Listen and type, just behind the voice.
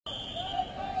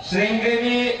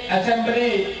Sringeri assembly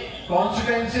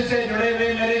constituency से जुड़े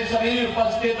हुए मेरे सभी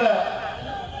उपस्थित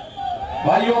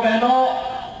भाइयों बहनों,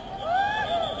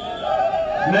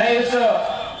 मैं इस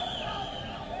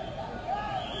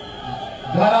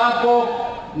धरा को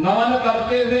नमन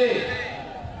करते हुए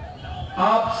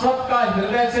आप सबका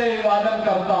हृदय से अभिवादन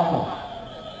करता हूं।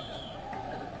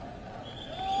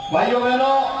 भाइयों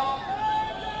बहनों,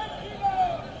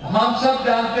 हम सब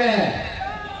जानते हैं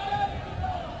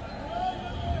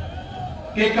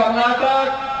कि कर्नाटक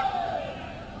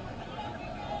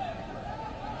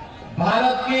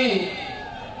भारत की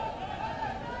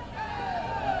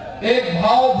एक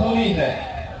भाव भूमि है।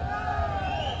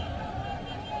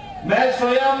 मैं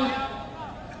स्वयं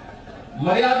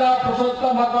मर्यादा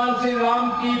पुरुषोत्तम भगवान श्री राम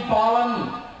की पावन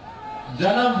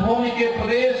जन्मभूमि के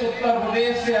प्रदेश उत्तर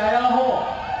प्रदेश से आया हूं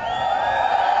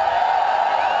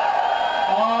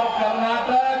और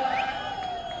कर्नाटक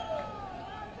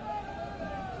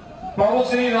प्रभु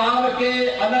श्री राम के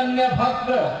अनन्य भक्त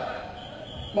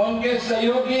उनके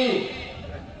सहयोगी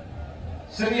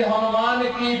श्री हनुमान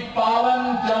की पावन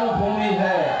जन्मभूमि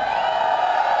है।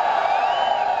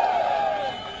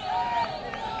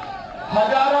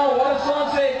 हजारों वर्षों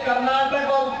से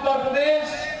कर्नाटक और उत्तर प्रदेश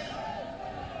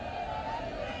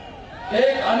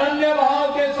एक अनन्य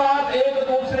भाव के साथ एक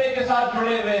दूसरे के साथ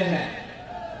जुड़े हुए हैं।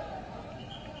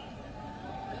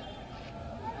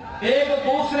 एक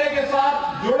दूसरे के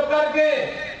साथ जुड़ करके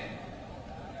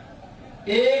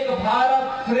एक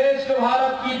भारत श्रेष्ठ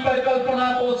भारत की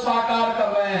परिकल्पना को साकार कर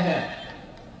रहे हैं।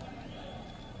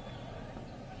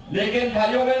 लेकिन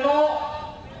भाइयों बहनों,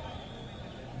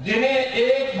 जिन्हें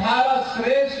एक भारत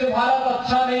श्रेष्ठ भारत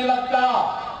अच्छा नहीं लगता,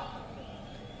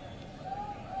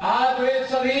 आज वे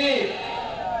सभी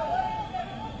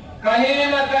कहीं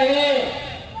न कहीं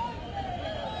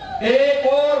एक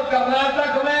और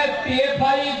कर्नाटक में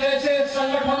पीएफआई जैसे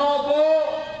संगठनों को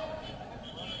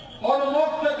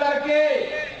उन्मुक्त करके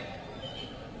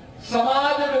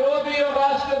समाज विरोधी और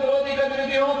राष्ट्र विरोधी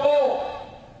गतिविधियों को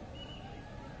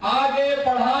आगे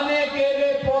बढ़ाने के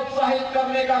लिए प्रोत्साहित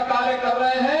करने का कार्य कर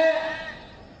रहे हैं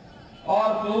और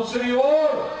दूसरी ओर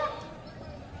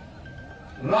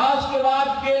राष्ट्रवाद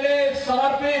के लिए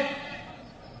समर्पित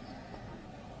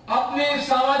अपनी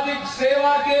सामाजिक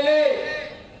सेवा के लिए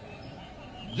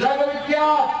जग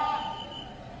विख्यात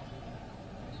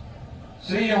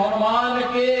श्री हनुमान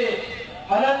के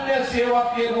अनन्य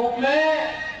सेवक के रूप में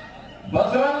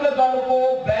बजरंग दल को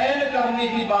बैन करने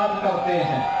की बात करते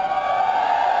हैं।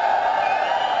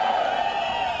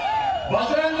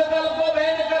 बजरंग दल को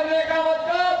बैन करने का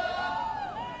मतलब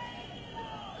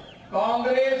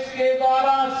कांग्रेस के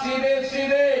द्वारा सीधे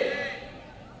सीधे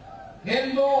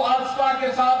हिंदू आस्था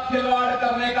के साथ खिलवाड़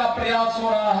करने का प्रयास हो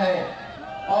रहा है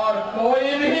और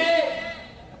कोई भी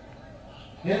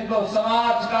हिंदू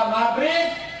समाज का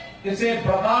नागरिक इसे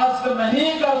बर्दाश्त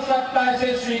नहीं कर सकता,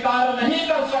 इसे स्वीकार नहीं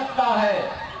कर सकता है।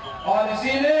 और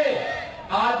इसीलिए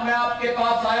आज मैं आपके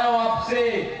पास आया हूं आपसे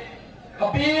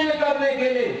अपील करने के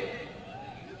लिए।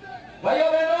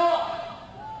 भाइयों बहनों,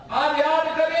 आप याद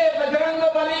करिए, बजरंग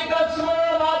बली का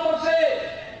स्मरण मात्र से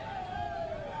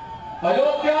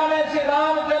अयोध्या में श्री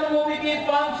राम जन्मभूमि की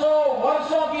 500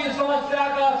 वर्षों की समस्या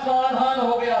का समाधान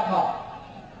हो गया था।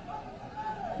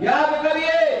 याद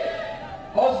करिए,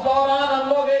 उस दौरान हम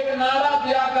लोग एक नारा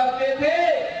दिया करते थे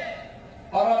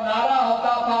और नारा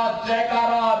होता था,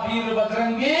 जयकारा वीर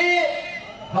बजरंगी,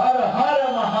 हर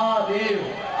हर महादेव।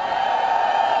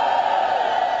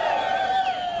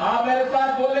 आप मेरे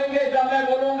साथ बोलेंगे, जब मैं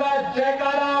बोलूंगा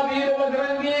जयकारा वीर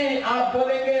बजरंगी, आप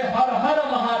बोलेंगे हर हर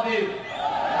महादेव।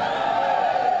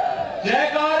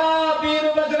 जयकारा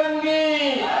वीर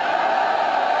बजरंगी,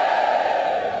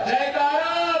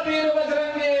 जयकारा वीर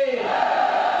बजरंगी।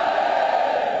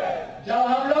 जब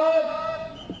हम लोग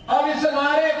अब इस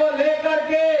नारे को लेकर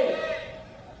के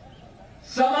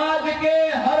समाज के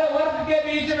हर वर्ग के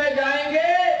बीच में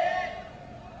जाएंगे,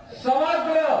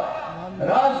 समग्र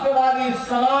राष्ट्रवादी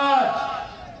समाज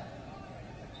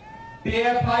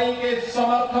पीएफआई के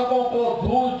समर्थकों को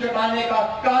धूल चटाने का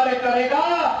कार्य करेगा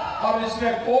और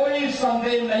इसमें कोई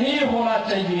संदेह नहीं होना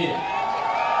चाहिए।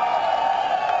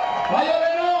 भाइयों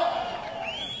बहनों,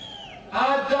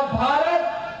 आज जब भारत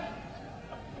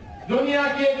दुनिया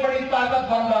की एक बड़ी ताकत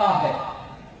बन रहा है,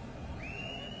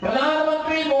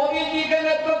 प्रधानमंत्री मोदी जी के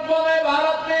नेतृत्व में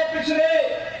भारत ने पिछले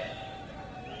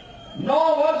 9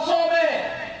 वर्षों में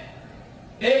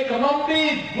एक लंबी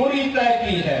दूरी तय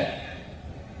की है।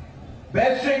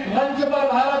 वैश्विक मंच पर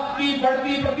भारत की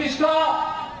बढ़ती प्रतिष्ठा,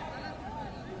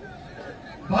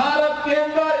 भारत के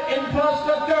अंदर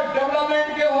इंफ्रास्ट्रक्चर डेवलपमेंट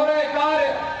के हो रहे कार्य,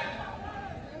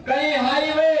 कहीं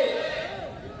हाईवे,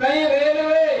 कहीं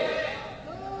रेलवे,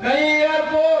 कहीं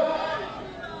एयरपोर्ट,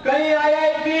 कहीं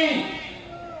IIT,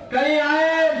 कहीं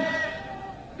IIM,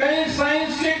 कहीं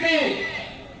साइंस सिटी,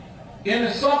 इन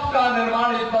सब का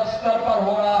निर्माण इस स्तर पर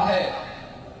हो रहा है।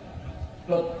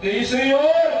 तो तीसरी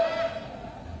ओर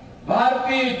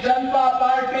भारतीय जनता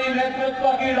पार्टी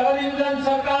नेतृत्व की डबल इंजन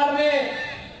सरकार ने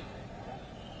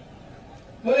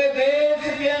पूरे देश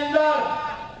के अंदर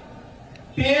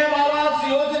पीएम आवास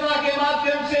योजना के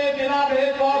माध्यम से बिना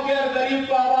भेदभाव के गरीब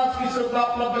को आवास की सुविधा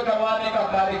उपलब्ध करवाने का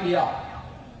कार्य किया।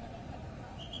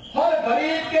 हर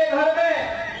गरीब के घर में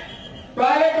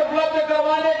टॉयलेट उपलब्ध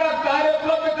करवाने का कार्य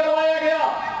उपलब्ध करवाया गया।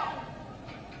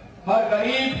 हर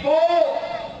गरीब को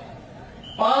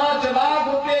 5 लाख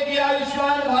रुपए की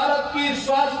आयुष्मान भारत की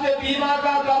स्वास्थ्य बीमा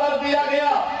का कवर दिया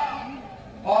गया।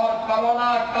 और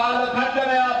कोरोना कालखंड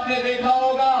में आपने देखा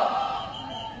होगा,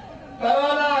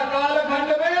 कोरोना कालखंड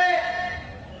में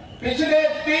पिछले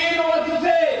 3 वर्ष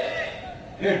से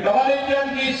ये डबल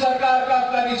इंजन की सरकार का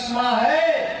करिश्मा है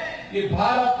कि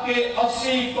भारत के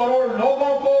 80 करोड़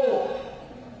लोगों को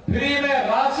फ्री में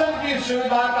राशन की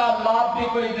सुविधा का लाभ भी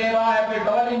कोई दे रहा है कि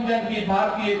डबल इंजन की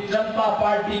भारतीय जनता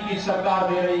पार्टी की सरकार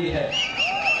दे रही है।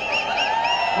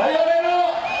 भाइयों बहनों,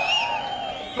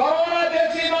 कोरोना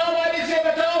जैसी महामारी से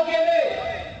बचाव के लिए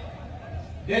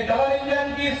ये डबल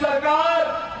इंजन की सरकार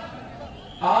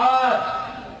आज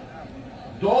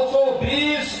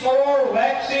 220 करोड़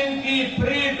वैक्सीन की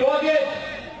फ्री डोजेज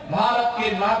भारत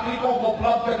के नागरिकों को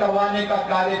उपलब्ध करवाने का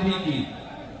कार्य भी की।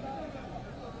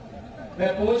 मैं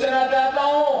पूछना चाहता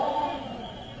हूं,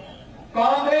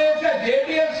 कांग्रेस या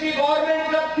जेडीएस की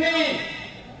गवर्नमेंट जब थी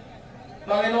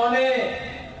तब इन्होंने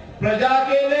प्रजा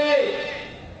के लिए,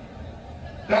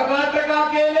 कर्नाटका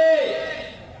के लिए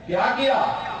क्या किया?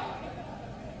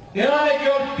 इन्होंने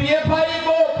केवल पीएफआई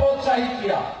को प्रोत्साहित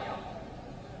किया,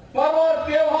 पर्व और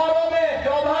त्योहारों में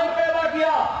व्यवधान पैदा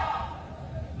किया,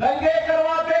 दंगे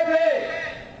करवाते थे,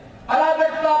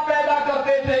 अराजकता पैदा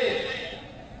करते थे।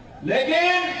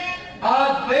 लेकिन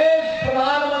आज देश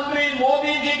प्रधानमंत्री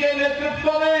मोदी जी के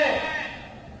नेतृत्व में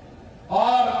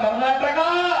और कर्नाटका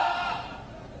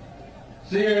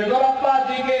श्री येदियुरप्पा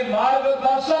जी के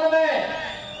मार्गदर्शन में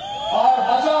और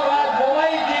बसवराज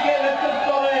बोम्मई जी के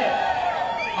नेतृत्व में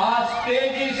आज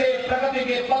तेजी से प्रगति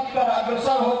के पथ पर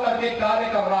अग्रसर होकर के कार्य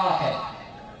कर रहा है।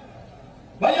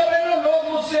 भाइयों बहनों,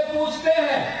 लोग मुझसे पूछते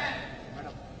हैं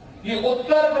कि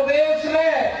उत्तर प्रदेश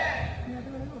में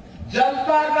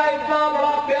जनता का इतना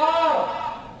बड़ा प्यार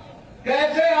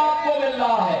कैसे आपको मिल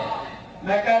रहा है?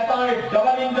 मैं कहता हूं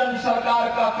डबल इंजन सरकार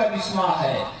का करिश्मा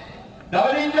है।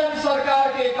 डबल इंजन सरकार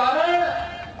के कारण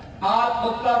आज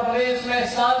उत्तर प्रदेश में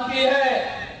शांति है,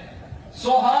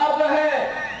 सौहार्द है,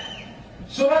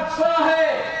 सुरक्षा है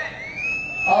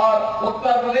और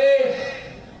उत्तर प्रदेश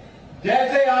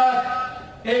जैसे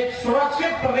आज एक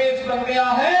सुरक्षित प्रदेश बन गया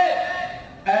है,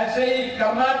 ऐसे ही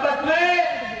कर्नाटक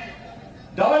में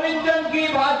डबल इंजन की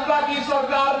भाजपा की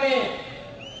सरकार ने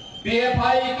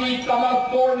पीएफआई की कमर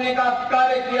तोड़ने का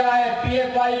कार्य किया है।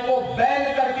 पीएफआई को बैन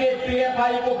करके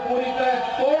पीएफआई को पूरी तरह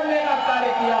तोड़ने का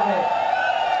कार्य किया है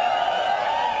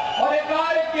और ये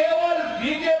कार्य केवल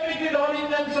बीजेपी की डबल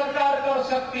इंजन सरकार कर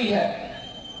सकती है।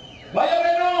 भाइयों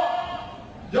बहनों,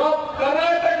 जो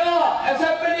कर्नाटका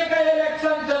असेंबली का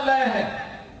इलेक्शन चल रहे हैं,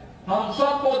 हम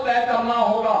सबको तय करना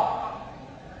होगा,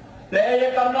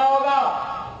 तय करना होगा।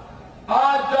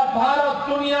 आज जब भारत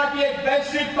दुनिया की एक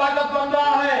वैश्विक ताकत बन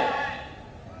रहा है,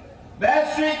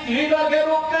 वैश्विक लीडर के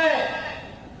रूप में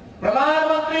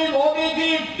प्रधानमंत्री मोदी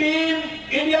जी टीम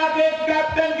इंडिया के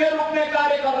कैप्टन के रूप में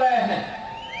कार्य कर रहे हैं।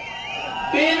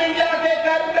 टीम इंडिया के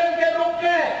कैप्टन के रूप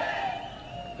में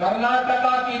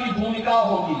कर्नाटका की भी भूमिका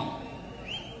होगी।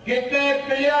 कितने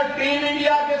प्लेयर टीम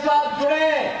इंडिया के साथ जुड़े,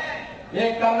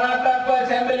 ये कर्नाटक को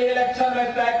असेंबली इलेक्शन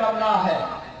में तय करना है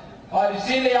और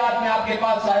इसीलिए आज मैं आपके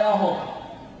पास आया हूं।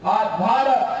 आज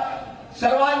भारत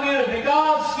सर्वांगीण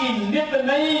विकास की नित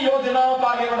नई योजनाओं को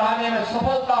आगे बढ़ाने में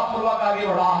सफलतापूर्वक आगे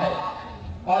बढ़ा है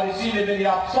और इसीलिए मेरी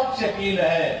आप सबसे अपील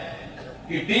है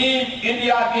कि टीम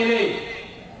इंडिया के लिए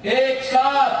एक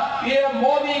साथ पीएम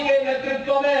मोदी के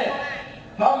नेतृत्व में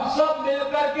हम सब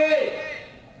मिलकर के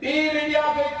टीम इंडिया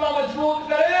को इतना मजबूत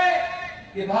करें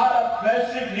कि भारत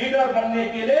वैश्विक लीडर बनने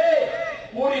के लिए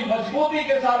पूरी मजबूती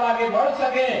के साथ आगे बढ़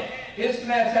सके।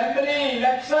 इसमें असेंबली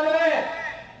इलेक्शन में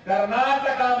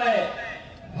कर्नाटका में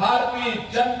भारतीय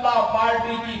जनता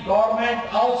पार्टी की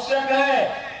गवर्नमेंट आवश्यक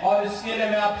है और इसके लिए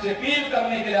मैं आपसे अपील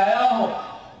करने के लिए आया हूं।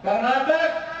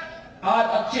 कर्नाटक आज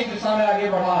अच्छी दिशा में आगे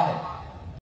बढ़ा है।